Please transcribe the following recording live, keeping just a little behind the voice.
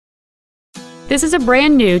This is a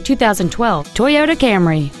brand new 2012 Toyota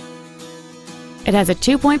Camry. It has a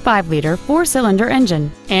 2.5-liter four-cylinder engine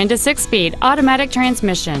and a 6-speed automatic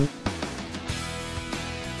transmission.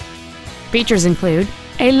 Features include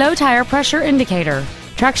a low tire pressure indicator,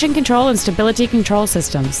 traction control and stability control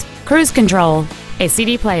systems, cruise control, a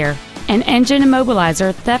CD player, an engine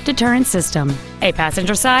immobilizer theft deterrent system, a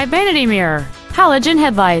passenger side vanity mirror, halogen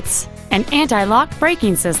headlights, an anti-lock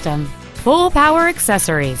braking system, full power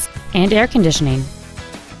accessories, and air conditioning.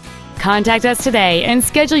 Contact us today and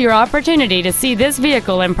schedule your opportunity to see this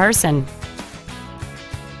vehicle in person.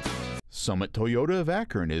 Summit Toyota of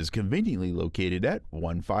Akron is conveniently located at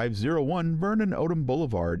 1501 Vernon Odom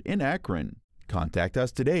Boulevard in Akron. Contact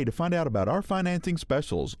us today to find out about our financing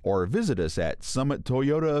specials or visit us at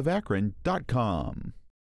summittoyotaofakron.com.